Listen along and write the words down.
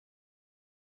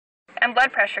and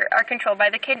blood pressure are controlled by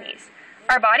the kidneys.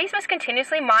 Our bodies must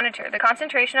continuously monitor the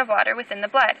concentration of water within the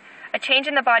blood. A change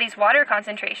in the body's water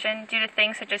concentration due to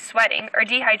things such as sweating or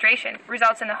dehydration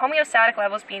results in the homeostatic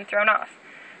levels being thrown off.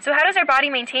 So how does our body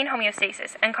maintain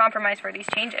homeostasis and compromise for these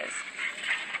changes?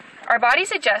 Our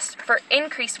bodies adjust for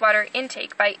increased water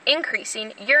intake by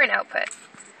increasing urine output.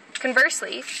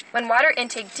 Conversely, when water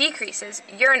intake decreases,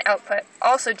 urine output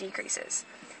also decreases.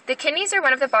 The kidneys are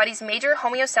one of the body's major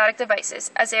homeostatic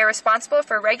devices, as they are responsible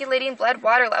for regulating blood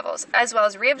water levels as well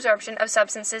as reabsorption of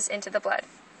substances into the blood.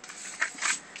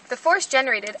 The force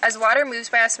generated as water moves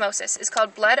by osmosis is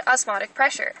called blood osmotic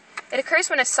pressure. It occurs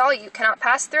when a solute cannot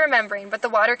pass through a membrane but the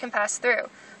water can pass through.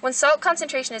 When salt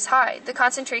concentration is high, the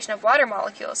concentration of water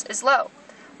molecules is low.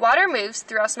 Water moves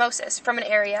through osmosis from an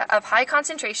area of high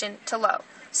concentration to low.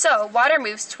 So, water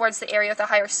moves towards the area with a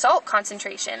higher salt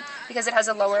concentration because it has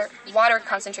a lower water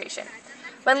concentration.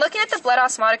 When looking at the blood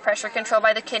osmotic pressure controlled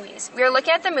by the kidneys, we are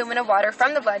looking at the movement of water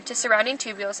from the blood to surrounding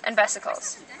tubules and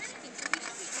vesicles.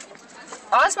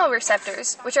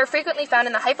 Osmoreceptors, which are frequently found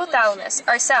in the hypothalamus,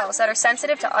 are cells that are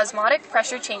sensitive to osmotic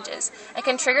pressure changes and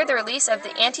can trigger the release of the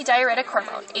antidiuretic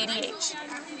hormone, ADH.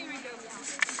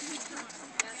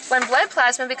 When blood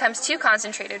plasma becomes too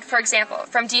concentrated, for example,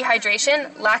 from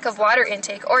dehydration, lack of water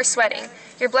intake, or sweating,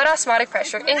 your blood osmotic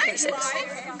pressure increases.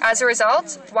 As a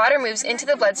result, water moves into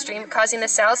the bloodstream, causing the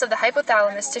cells of the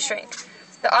hypothalamus to shrink.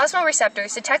 The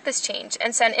osmoreceptors detect this change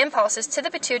and send impulses to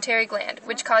the pituitary gland,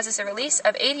 which causes a release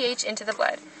of ADH into the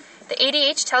blood. The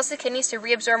ADH tells the kidneys to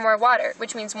reabsorb more water,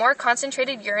 which means more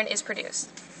concentrated urine is produced.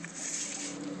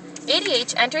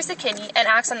 ADH enters the kidney and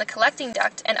acts on the collecting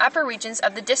duct and upper regions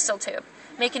of the distal tube,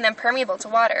 making them permeable to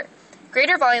water.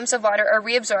 Greater volumes of water are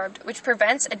reabsorbed, which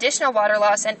prevents additional water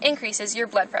loss and increases your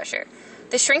blood pressure.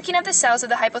 The shrinking of the cells of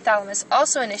the hypothalamus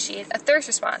also initiate a thirst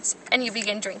response, and you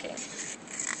begin drinking.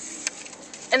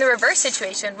 In the reverse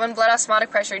situation, when blood osmotic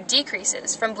pressure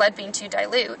decreases from blood being too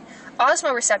dilute,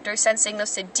 osmoreceptors send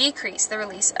signals to decrease the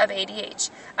release of ADH.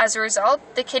 As a result,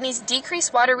 the kidneys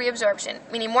decrease water reabsorption,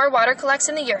 meaning more water collects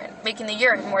in the urine, making the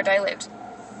urine more dilute.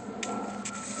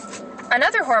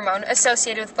 Another hormone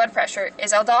associated with blood pressure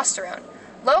is aldosterone.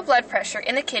 Low blood pressure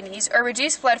in the kidneys or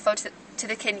reduced blood flow to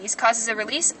the kidneys causes a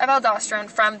release of aldosterone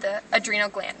from the adrenal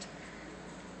gland.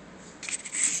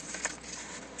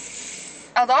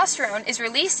 Aldosterone is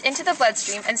released into the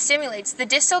bloodstream and stimulates the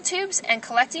distal tubes and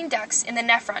collecting ducts in the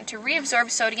nephron to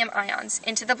reabsorb sodium ions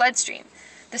into the bloodstream.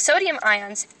 The sodium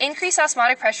ions increase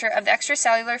osmotic pressure of the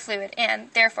extracellular fluid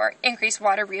and, therefore, increase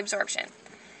water reabsorption.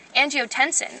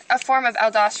 Angiotensin, a form of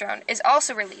aldosterone, is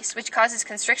also released, which causes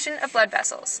constriction of blood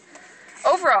vessels.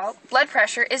 Overall, blood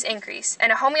pressure is increased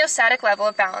and a homeostatic level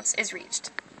of balance is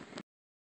reached.